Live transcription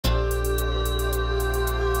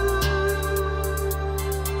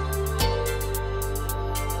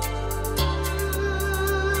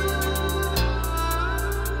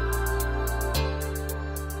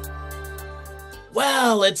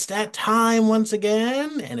Well, it's that time once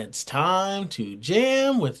again, and it's time to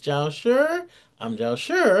jam with Jiao Shi. I'm Jiao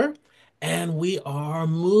Shi, and we are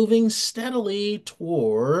moving steadily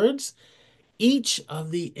towards each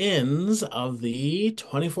of the ends of the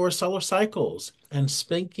 24 solar cycles. And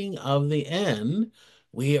speaking of the end,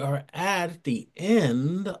 we are at the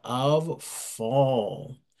end of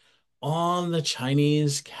fall on the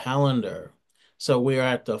Chinese calendar. So we are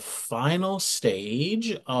at the final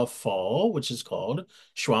stage of fall, which is called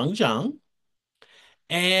Shuangjiang.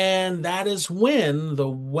 And that is when the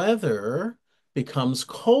weather becomes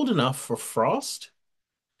cold enough for frost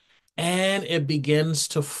and it begins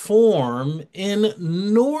to form in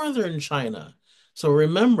northern China. So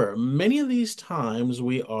remember, many of these times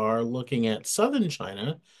we are looking at southern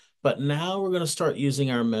China, but now we're going to start using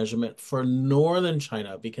our measurement for northern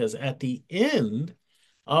China because at the end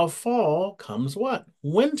of fall comes what?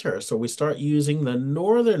 Winter. So we start using the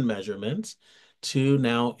northern measurements to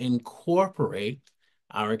now incorporate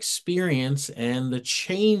our experience and the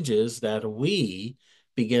changes that we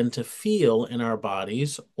begin to feel in our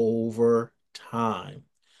bodies over time.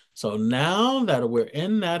 So now that we're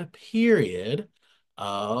in that period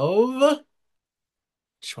of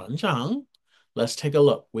Chuanzhang, let's take a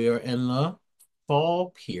look. We are in the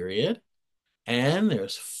fall period, and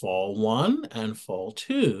there's fall one and fall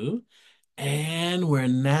two. And we're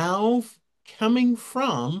now coming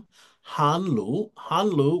from Hanlu.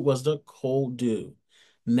 Hanlu was the cold dew.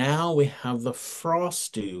 Now we have the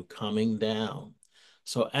frost dew coming down.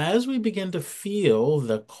 So as we begin to feel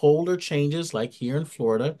the colder changes, like here in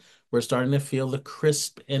Florida, we're starting to feel the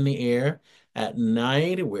crisp in the air. At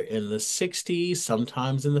night, we're in the 60s,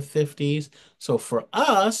 sometimes in the 50s. So for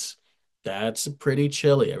us, that's pretty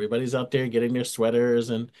chilly. Everybody's out there getting their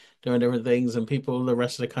sweaters and doing different things, and people in the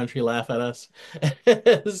rest of the country laugh at us.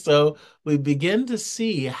 So we begin to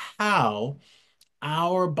see how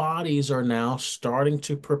our bodies are now starting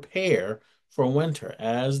to prepare for winter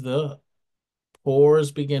as the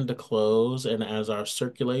pores begin to close and as our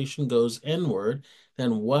circulation goes inward.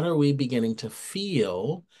 Then what are we beginning to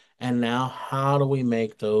feel? And now, how do we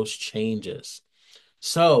make those changes?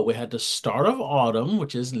 So we had the start of autumn,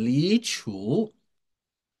 which is Li Chu.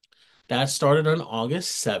 That started on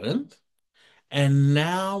August 7th. And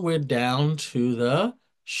now we're down to the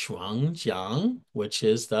Shuangjiang, which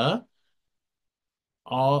is the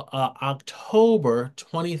October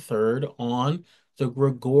 23rd on the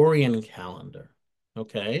Gregorian calendar.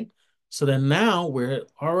 Okay. So then now we're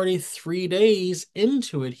already 3 days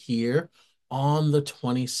into it here on the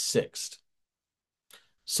 26th.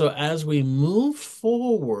 So as we move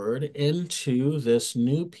forward into this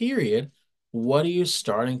new period, what are you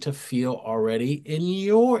starting to feel already in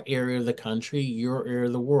your area of the country, your area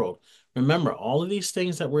of the world? Remember, all of these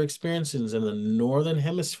things that we're experiencing is in the northern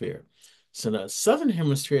hemisphere. So the southern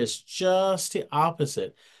hemisphere is just the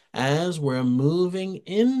opposite. As we're moving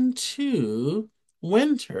into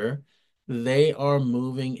winter, they are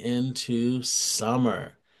moving into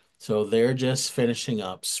summer. So they're just finishing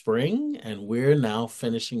up spring, and we're now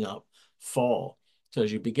finishing up fall. So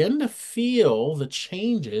as you begin to feel the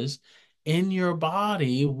changes in your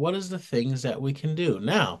body, what is the things that we can do?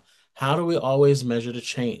 Now, how do we always measure the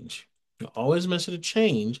change? We always measure the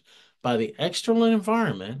change by the external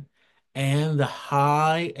environment and the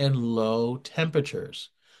high and low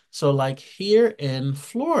temperatures. So like here in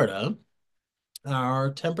Florida,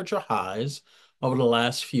 our temperature highs over the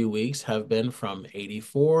last few weeks have been from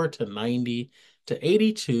 84 to 90 to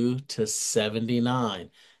 82 to 79.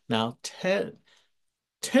 Now,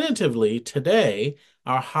 tentatively today,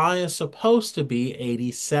 our high is supposed to be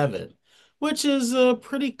 87, which is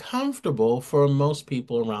pretty comfortable for most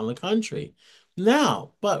people around the country.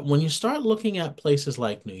 Now, but when you start looking at places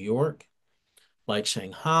like New York, like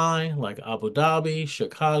Shanghai, like Abu Dhabi,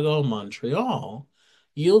 Chicago, Montreal,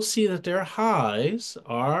 you'll see that their highs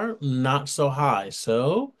are not so high.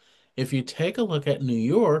 So if you take a look at New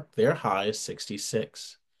York, their high is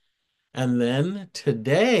 66. And then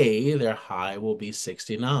today, their high will be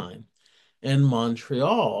 69. In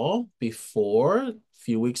Montreal, before a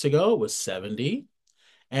few weeks ago, it was 70.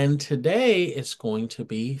 And today it's going to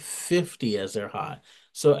be 50 as their high.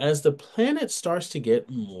 So as the planet starts to get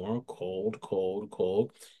more cold, cold,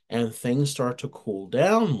 cold, and things start to cool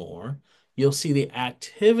down more, you'll see the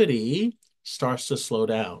activity starts to slow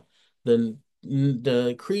down. Then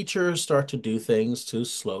the creatures start to do things to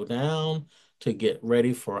slow down, to get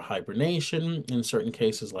ready for hibernation in certain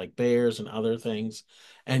cases like bears and other things.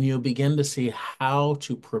 And you'll begin to see how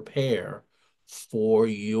to prepare for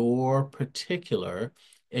your particular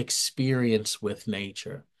experience with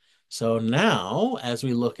nature. So now, as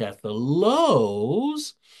we look at the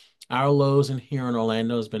lows, Our lows in here in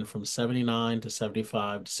Orlando has been from 79 to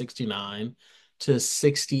 75 to 69 to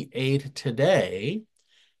 68 today.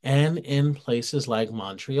 And in places like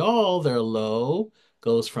Montreal, their low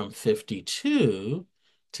goes from 52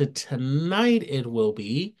 to tonight it will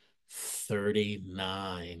be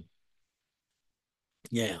 39.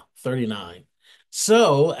 Yeah, 39.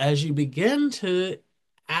 So as you begin to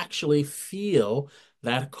actually feel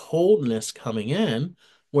that coldness coming in,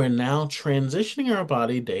 we're now transitioning our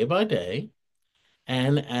body day by day.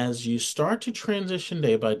 And as you start to transition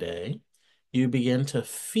day by day, you begin to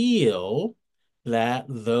feel that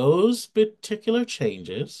those particular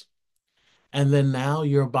changes, and then now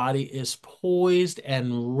your body is poised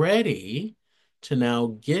and ready to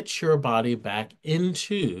now get your body back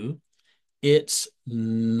into its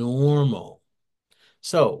normal.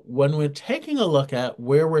 So when we're taking a look at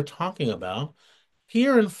where we're talking about,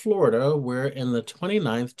 here in Florida, we're in the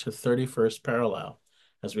 29th to 31st parallel.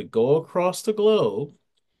 As we go across the globe,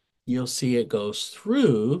 you'll see it goes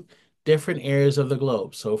through different areas of the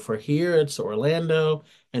globe. So for here, it's Orlando,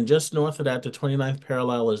 and just north of that, the 29th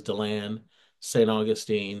parallel is DeLand, St.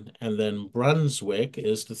 Augustine, and then Brunswick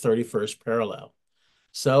is the 31st parallel.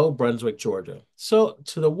 So Brunswick, Georgia. So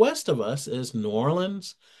to the west of us is New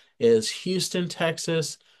Orleans, is Houston,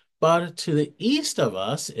 Texas, but to the east of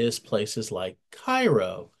us is places like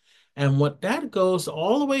Cairo. And what that goes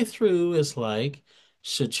all the way through is like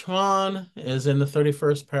Sichuan is in the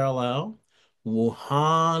 31st parallel,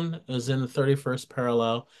 Wuhan is in the 31st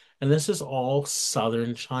parallel, and this is all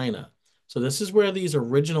southern China. So this is where these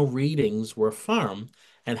original readings were from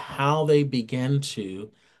and how they began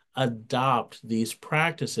to adopt these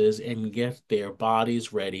practices and get their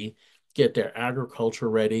bodies ready, get their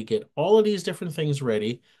agriculture ready, get all of these different things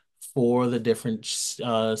ready for the different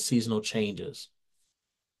seasonal changes.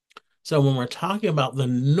 So when we're talking about the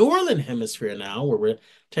northern hemisphere now, where we're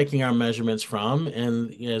taking our measurements from,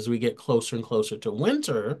 and as we get closer and closer to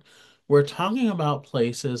winter, we're talking about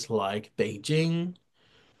places like Beijing,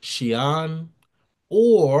 Xi'an,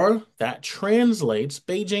 or that translates,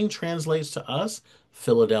 Beijing translates to us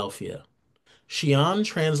Philadelphia. Xi'an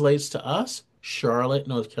translates to us Charlotte,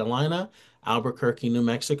 North Carolina, Albuquerque, New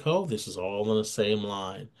Mexico. This is all on the same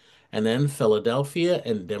line. And then Philadelphia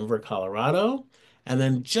and Denver, Colorado. And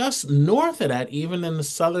then just north of that, even in the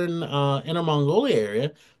southern Inner Mongolia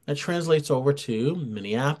area, that translates over to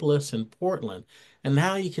Minneapolis and Portland. And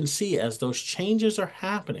now you can see as those changes are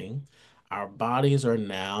happening, our bodies are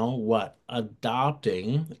now what?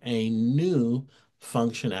 Adopting a new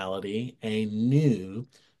functionality, a new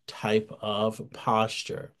type of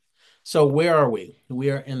posture. So where are we?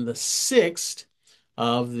 We are in the sixth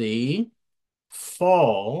of the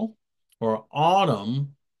fall or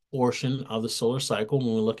autumn portion of the solar cycle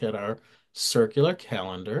when we look at our circular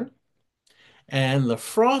calendar. And the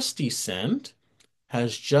frost descent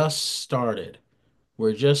has just started.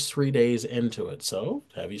 We're just 3 days into it. So,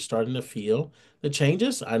 have you started to feel the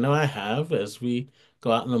changes? I know I have. As we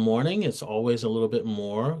go out in the morning, it's always a little bit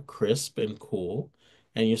more crisp and cool,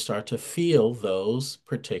 and you start to feel those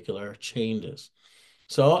particular changes.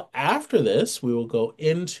 So, after this, we will go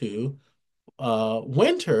into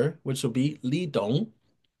winter, which will be Li Dong.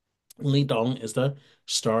 Li Dong is the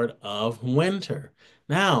start of winter.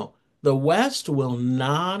 Now, the West will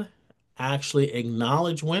not actually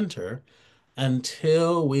acknowledge winter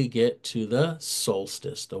until we get to the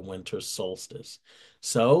solstice, the winter solstice.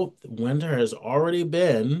 So winter has already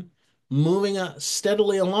been moving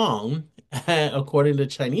steadily along, according to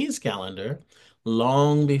Chinese calendar,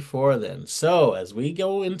 long before then. So as we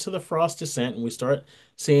go into the frost descent and we start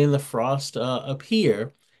seeing the frost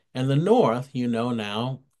appear in the north, you know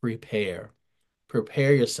now, prepare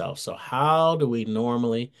yourself. So, how do we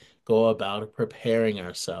normally go about preparing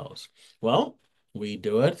ourselves? Well, we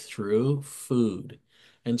do it through food.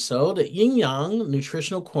 And so, the yin yang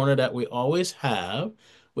nutritional corner that we always have,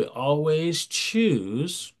 we always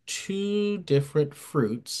choose two different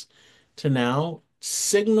fruits to now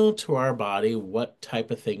signal to our body what type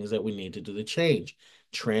of things that we need to do the change.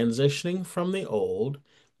 Transitioning from the old,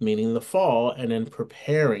 meaning the fall, and then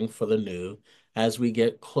preparing for the new as we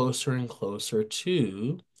get closer and closer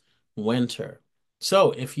to winter.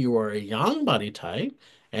 So if you are a yang body type,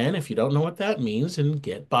 and if you don't know what that means, then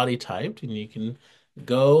get body typed, and you can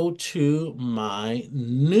go to my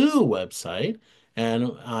new website.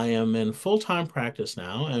 And I am in full-time practice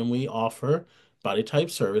now, and we offer body type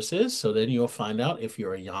services. So then you'll find out if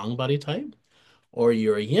you're a yang body type or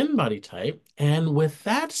you're a yin body type. And with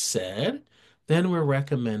that said, then we're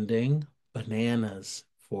recommending bananas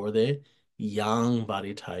for the yang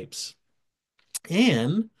body types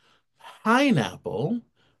and pineapple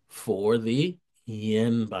for the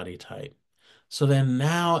yin body type. So then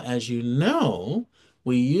now, as you know,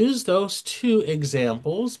 we use those two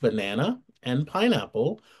examples, banana and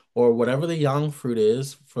pineapple, or whatever the yang fruit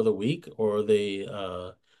is for the week, or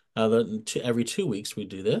every 2 weeks we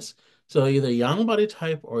do this. So either yang body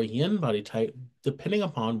type or yin body type, depending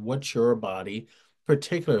upon what your body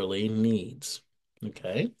particularly needs.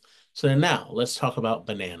 Okay. So then now let's talk about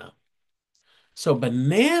banana. So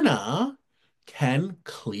banana can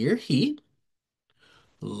clear heat,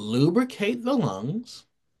 lubricate the lungs,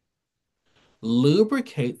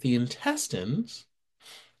 lubricate the intestines,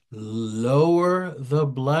 lower the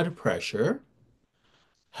blood pressure,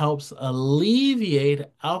 helps alleviate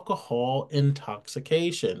alcohol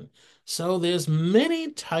intoxication. So there's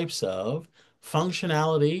many types of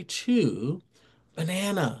functionality to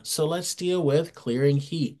banana. So let's deal with clearing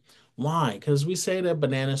heat. Why? Because we say that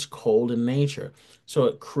banana is cold in nature. So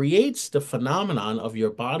it creates the phenomenon of your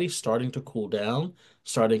body starting to cool down,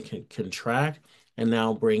 starting to contract, and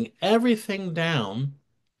now bring everything down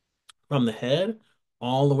from the head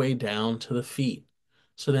all the way down to the feet.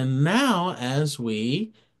 So then now, as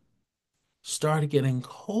we start getting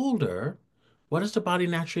colder, what does the body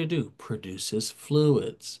naturally do? Produces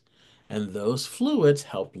fluids. And those fluids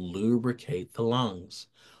help lubricate the lungs,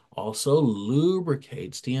 also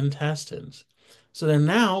lubricates the intestines. So then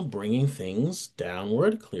now bringing things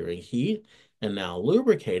downward, clearing heat, and now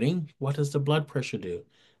lubricating, what does the blood pressure do?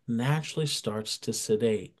 Naturally starts to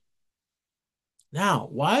sedate. Now,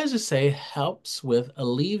 why does it say helps with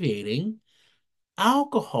alleviating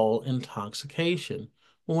alcohol intoxication?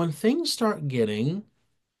 Well, when things start getting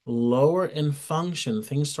lower in function,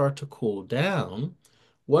 things start to cool down.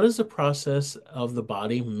 What is the process of the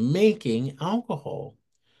body making alcohol?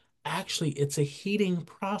 Actually, it's a heating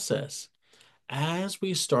process. As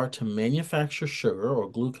we start to manufacture sugar or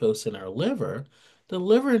glucose in our liver, the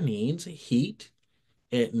liver needs heat,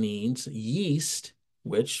 it needs yeast,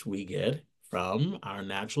 which we get from our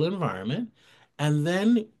natural environment, and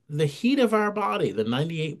then the heat of our body, the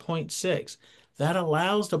 98.6, that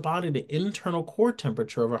allows the body the internal core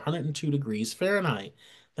temperature of 102 degrees Fahrenheit.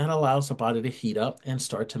 That allows the body to heat up and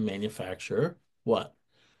start to manufacture what?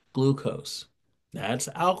 Glucose. That's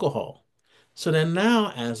alcohol. So then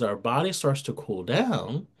now, as our body starts to cool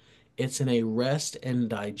down, it's in a rest and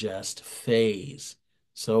digest phase.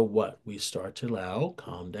 So what? We start to now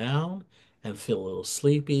calm down and feel a little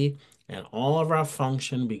sleepy, and all of our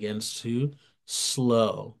function begins to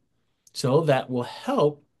slow. So that will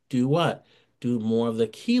help do what? Do more of the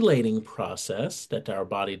chelating process that our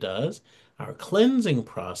body does, our cleansing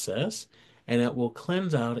process, and it will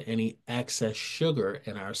cleanse out any excess sugar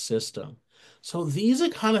in our system. So these are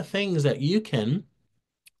kind of things that you can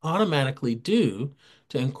automatically do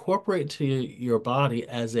to incorporate to your body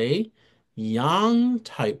as a yang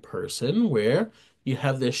type person, where you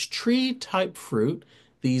have this tree type fruit,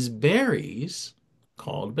 these berries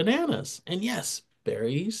called bananas. And yes,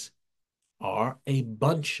 berries are a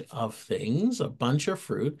bunch of things, a bunch of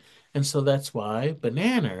fruit. And so that's why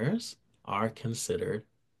bananas are considered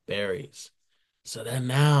berries. So then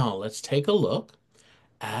now let's take a look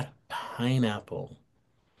at pineapple.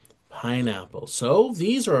 Pineapple. So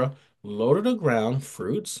these are low to the ground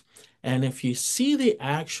fruits. And if you see the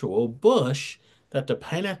actual bush that the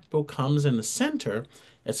pineapple comes in the center,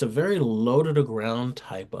 it's a very low to the ground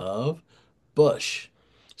type of bush.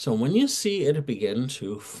 So when you see it begin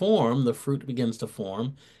to form, the fruit begins to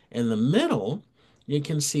form in the middle, you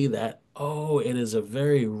can see that, oh, it is a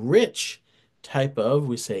very rich type of,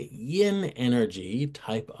 we say, yin energy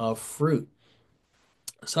type of fruit.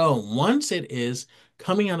 So once it is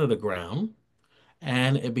coming out of the ground,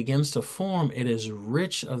 and it begins to form, it is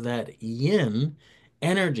rich of that yin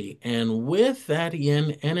energy. And with that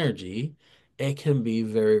yin energy, it can be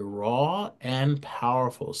very raw and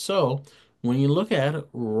powerful. So when you look at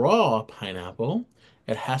raw pineapple,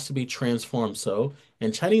 it has to be transformed. So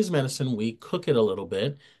in Chinese medicine, we cook it a little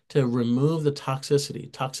bit to remove the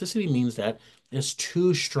toxicity. Toxicity means that it's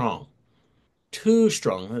too strong, too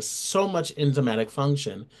strong. There's so much enzymatic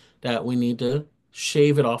function that we need to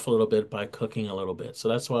shave it off a little bit by cooking a little bit. So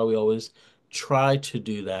that's why we always try to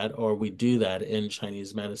do that, or we do that in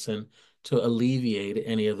Chinese medicine to alleviate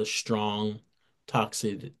any of the strong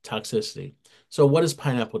toxicity. So what does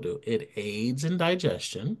pineapple do? It aids in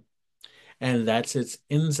digestion, and that's its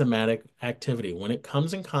enzymatic activity. When it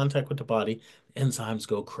comes in contact with the body, enzymes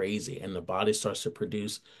go crazy, and the body starts to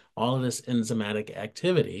produce all of this enzymatic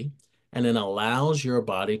activity, and then allows your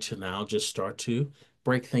body to now just start to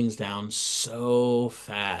break things down so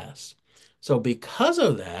fast. So because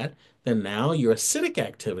of that, then now your acidic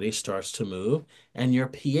activity starts to move and your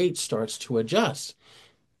pH starts to adjust.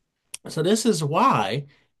 So this is why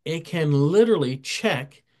it can literally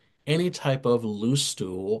check any type of loose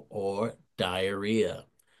stool or diarrhea.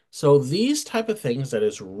 So these type of things that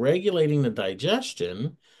is regulating the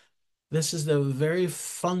digestion, this is the very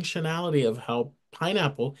functionality of how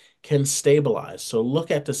pineapple can stabilize. So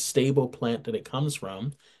look at the stable plant that it comes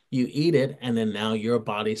from. You eat it, and then now your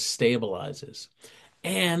body stabilizes.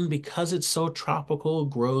 And because it's so tropical,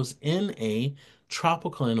 grows in a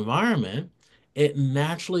tropical environment, it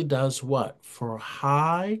naturally does what? For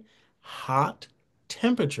high, hot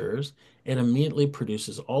temperatures, it immediately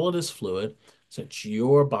produces all of this fluid so that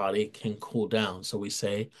your body can cool down. So we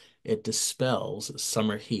say it dispels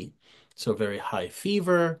summer heat. So very high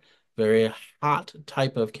fever, very hot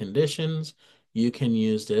type of conditions, you can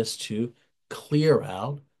use this to clear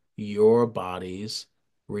out your body's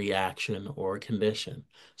reaction or condition.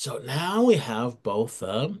 So now we have both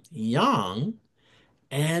the yang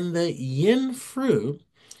and the yin fruit.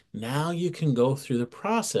 Now you can go through the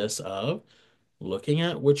process of looking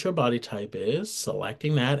at what your body type is,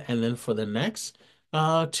 selecting that, and then for the next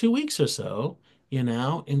 2 weeks or so, you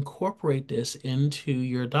now incorporate this into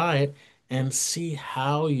your diet and see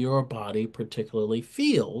how your body particularly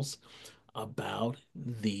feels about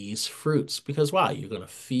these fruits because why? You're going to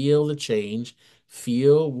feel the change,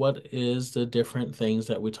 feel what is the different things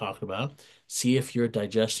that we talked about, see if your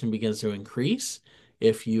digestion begins to increase,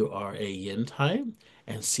 if you are a yin type,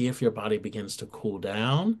 and see if your body begins to cool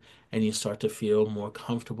down and you start to feel more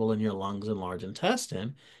comfortable in your lungs and large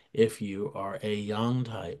intestine if you are a yang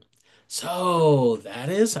type. So that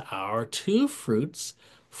is our two fruits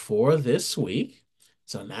for this week.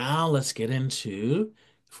 So now let's get into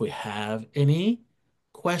if we have any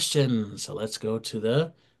questions. So let's go to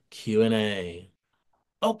the Q&A.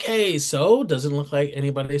 Okay, so doesn't look like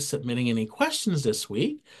anybody's submitting any questions this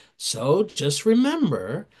week. So just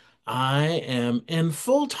remember, I am in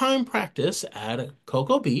full-time practice at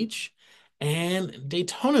Cocoa Beach and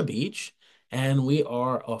Daytona Beach, and we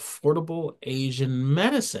are Affordable Asian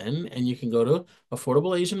Medicine, and you can go to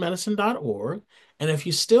affordableasianmedicine.org. And if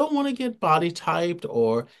you still want to get body typed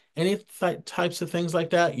or any types of things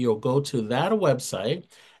like that, you'll go to that website,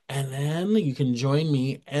 and then you can join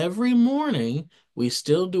me every morning. We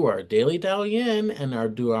still do our daily Dao Yin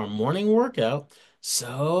and do our morning workout.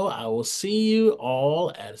 So I will see you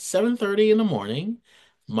all at 7:30 in the morning,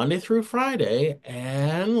 Monday through Friday,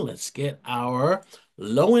 and let's get our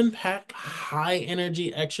low impact, high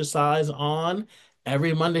energy exercise on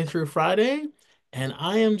every Monday through Friday. And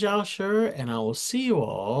I am Jiao Shi, and I will see you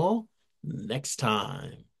all next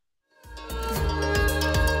time.